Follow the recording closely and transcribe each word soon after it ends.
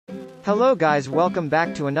Hello guys, welcome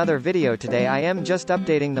back to another video. Today I am just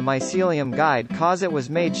updating the Mycelium guide cause it was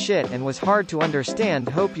made shit and was hard to understand.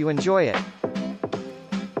 Hope you enjoy it.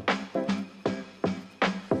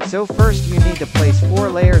 So first you need to place 4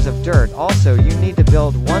 layers of dirt. Also you need to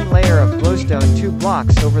build 1 layer of glowstone 2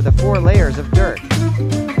 blocks over the 4 layers of dirt.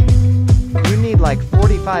 You need like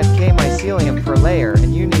 45k mycelium per layer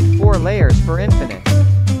and you need 4 layers for infinite.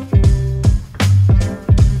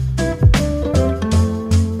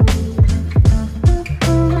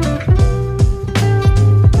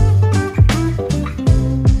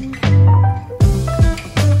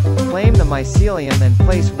 Claim the mycelium and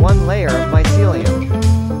place 1 layer of mycelium.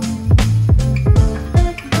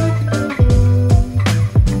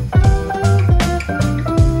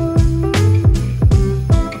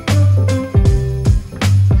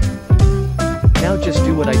 Now just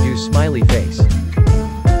do what I do, smiley face.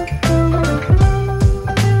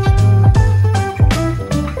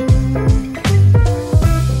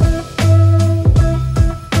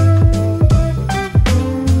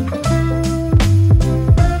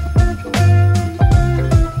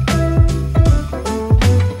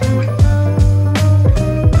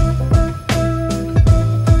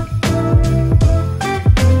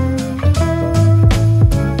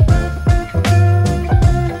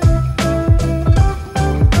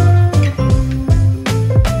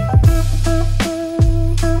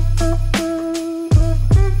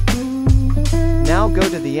 Now go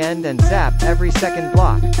to the end and zap every second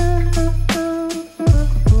block.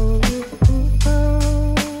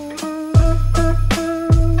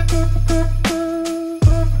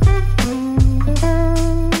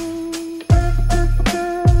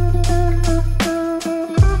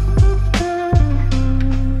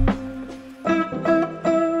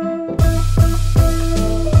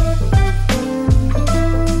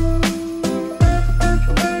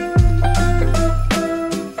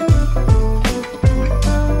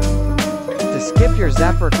 Skip your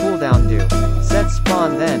zapper cooldown do. Set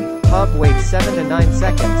spawn then, hub wait 7 to 9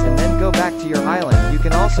 seconds and then go back to your island. You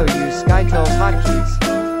can also use Skytill's hotkeys.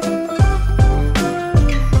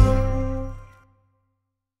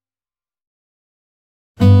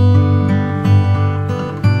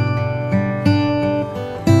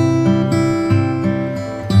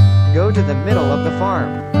 Go to the middle of the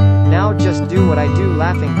farm. Now just do what I do,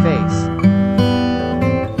 laughing face.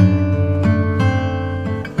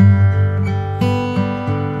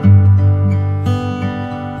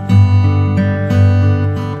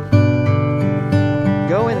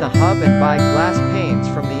 Hub and buy glass panes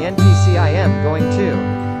from the NPC I am going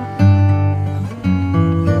to.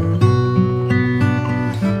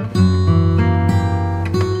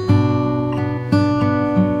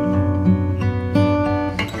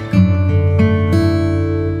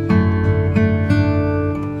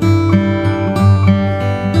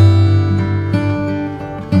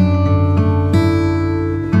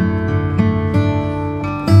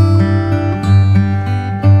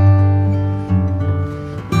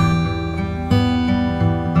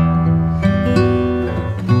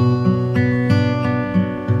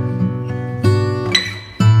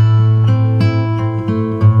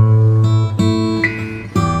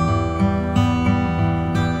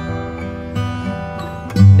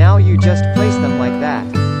 Now you just place them like that.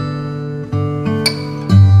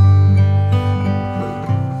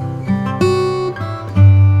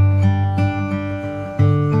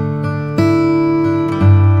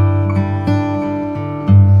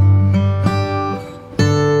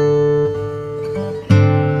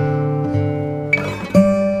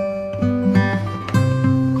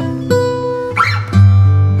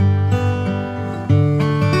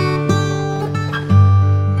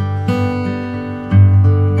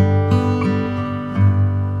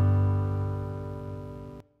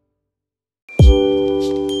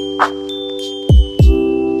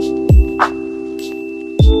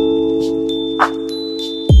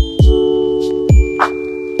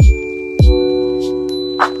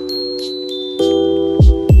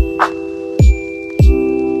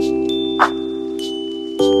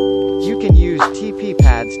 You can use TP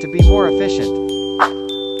pads to be more efficient.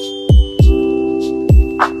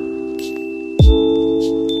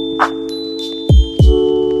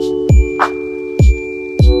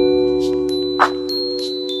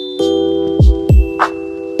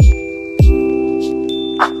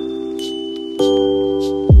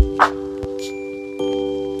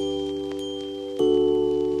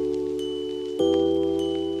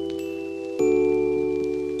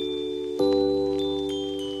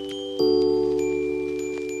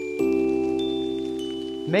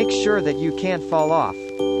 Make sure that you can't fall off.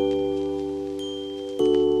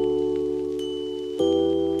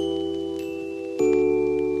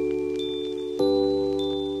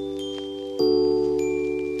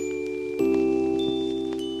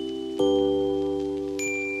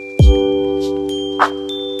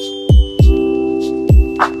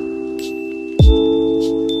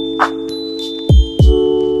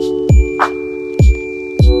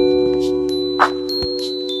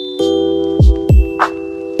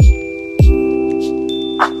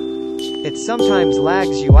 sometimes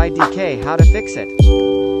lags you IDK. How to fix it?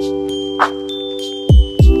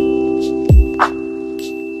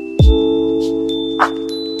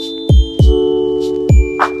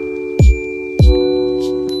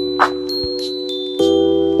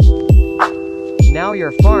 Now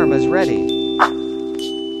your farm is ready.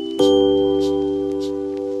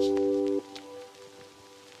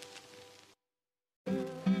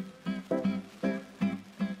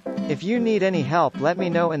 If you need any help, let me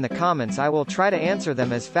know in the comments. I will try to answer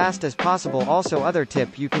them as fast as possible. Also, other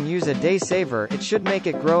tip, you can use a day saver. It should make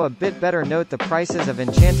it grow a bit better. Note the prices of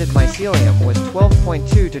enchanted mycelium was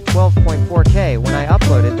 12.2 to 12.4k. When I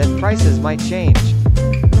uploaded that, prices might change.